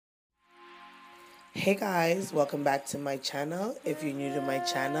Hey guys, welcome back to my channel. If you're new to my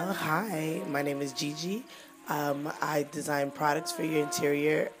channel, hi, my name is Gigi. I design products for your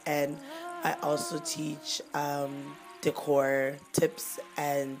interior, and I also teach decor tips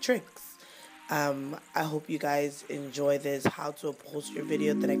and tricks. I hope you guys enjoy this how to upholster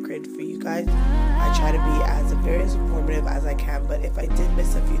video that I created for you guys. I try to be as very informative as I can, but if I did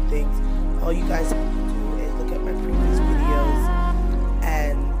miss a few things, all you guys have to do is look at my previous videos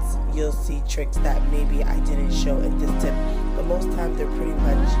and you'll see tricks that maybe I didn't show in this tip. But most times they're pretty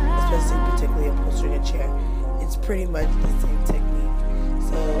much, especially particularly upholstering a chair, it's pretty much the same technique.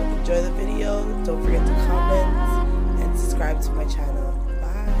 So enjoy the video, don't forget to comment and subscribe to my channel.